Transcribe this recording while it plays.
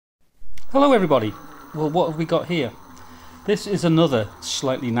Hello everybody. Well, what have we got here? This is another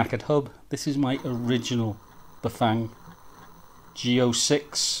slightly knackered hub. This is my original BAFANG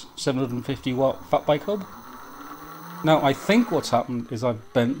G06 750 watt fat bike hub. Now I think what's happened is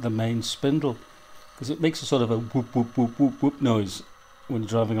I've bent the main spindle because it makes a sort of a whoop whoop whoop whoop whoop noise when you're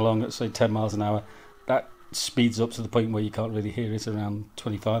driving along at say 10 miles an hour. That speeds up to the point where you can't really hear it around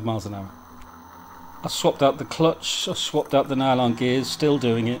 25 miles an hour. I swapped out the clutch, I swapped out the nylon gears, still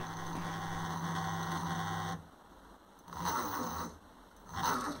doing it.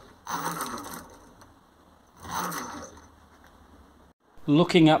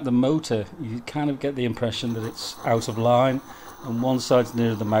 Looking at the motor, you kind of get the impression that it's out of line and one side's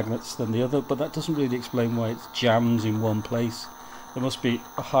nearer the magnets than the other, but that doesn't really explain why it's jammed in one place. There must be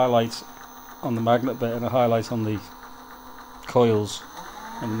a highlight on the magnet bit and a highlight on the coils,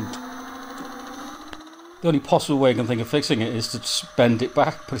 and the only possible way I can think of fixing it is to just bend it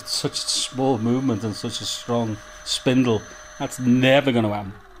back, but it's such a small movement and such a strong spindle, that's never going to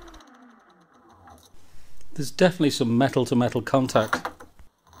happen. There's definitely some metal to metal contact.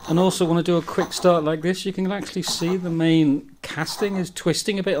 And also when I do a quick start like this, you can actually see the main casting is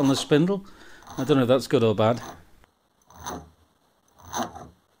twisting a bit on the spindle. I don't know if that's good or bad.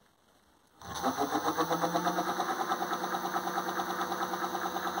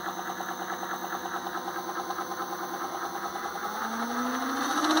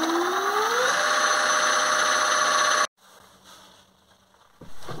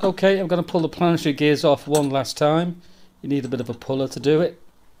 Okay, I'm going to pull the planetary gears off one last time. You need a bit of a puller to do it.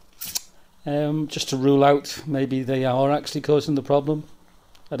 Just to rule out maybe they are actually causing the problem.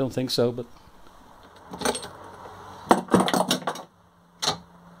 I don't think so, but...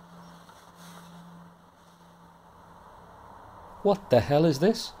 What the hell is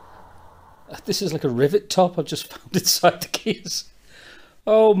this? This is like a rivet top I've just found inside the gears.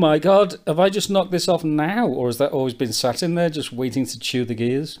 Oh my god, have I just knocked this off now, or has that always been sat in there just waiting to chew the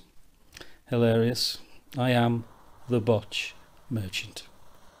gears? Hilarious. I am the botch merchant.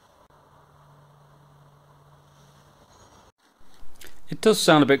 It does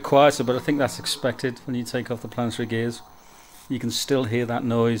sound a bit quieter, but I think that's expected when you take off the planetary gears. You can still hear that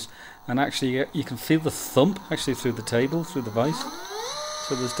noise, and actually you can feel the thump actually through the table, through the vise.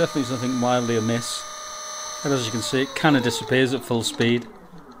 So there's definitely something mildly amiss. And as you can see, it kind of disappears at full speed.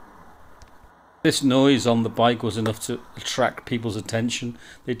 This noise on the bike was enough to attract people's attention.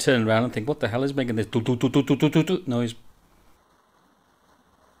 They turn around and think, what the hell is making this do do do do do do do do noise?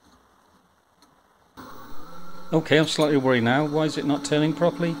 Okay, I'm slightly worried now. Why is it not turning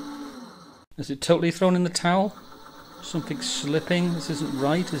properly? Is it totally thrown in the towel? Something slipping? This isn't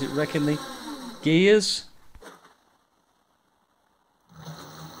right. Is it wrecking the gears?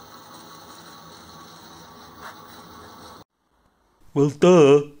 Well,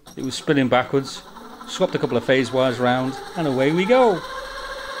 duh. It was spinning backwards. Swapped a couple of phase wires round, and away we go.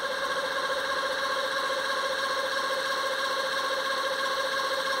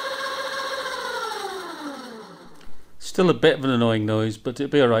 Still a bit of an annoying noise, but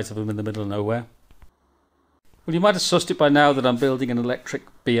it'd be alright if I'm in the middle of nowhere. Well, you might have sussed it by now that I'm building an electric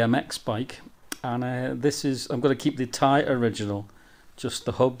BMX bike, and I'm going to keep the tyre original, just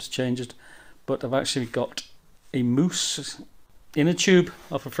the hubs changed, but I've actually got a mousse inner tube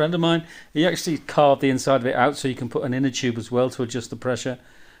off a friend of mine. He actually carved the inside of it out so you can put an inner tube as well to adjust the pressure,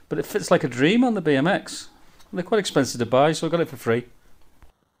 but it fits like a dream on the BMX. They're quite expensive to buy, so I got it for free.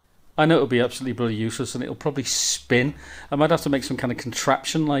 I know it'll be absolutely bloody useless and it'll probably spin. I might have to make some kind of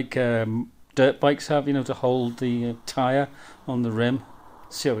contraption like dirt bikes have, you know, to hold the tyre on the rim.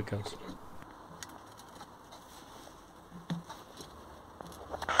 See how it goes.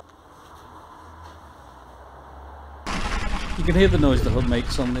 You can hear the noise the hub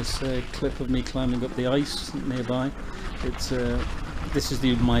makes on this clip of me climbing up the ice nearby. This is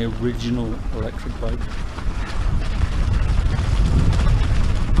my original electric bike.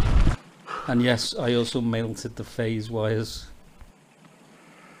 And yes, I also melted the phase wires.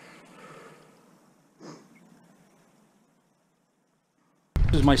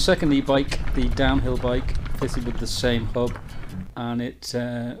 This is my second e-bike, the downhill bike, fitted with the same hub, and it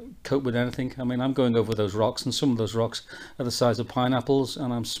cope with anything. I mean, I'm going over those rocks, and some of those rocks are the size of pineapples,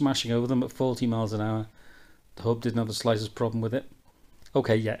 and I'm smashing over them at 40 miles an hour. The hub didn't have the slightest problem with it.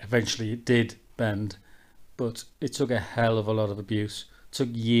 Okay, yeah, eventually it did bend, but it took a hell of a lot of abuse. It took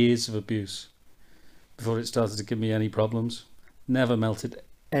years of abuse before it started to give me any problems. Never melted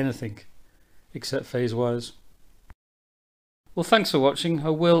anything except phase wires. Well, thanks for watching. I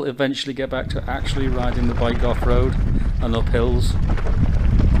will eventually get back to actually riding the bike off-road and up hills.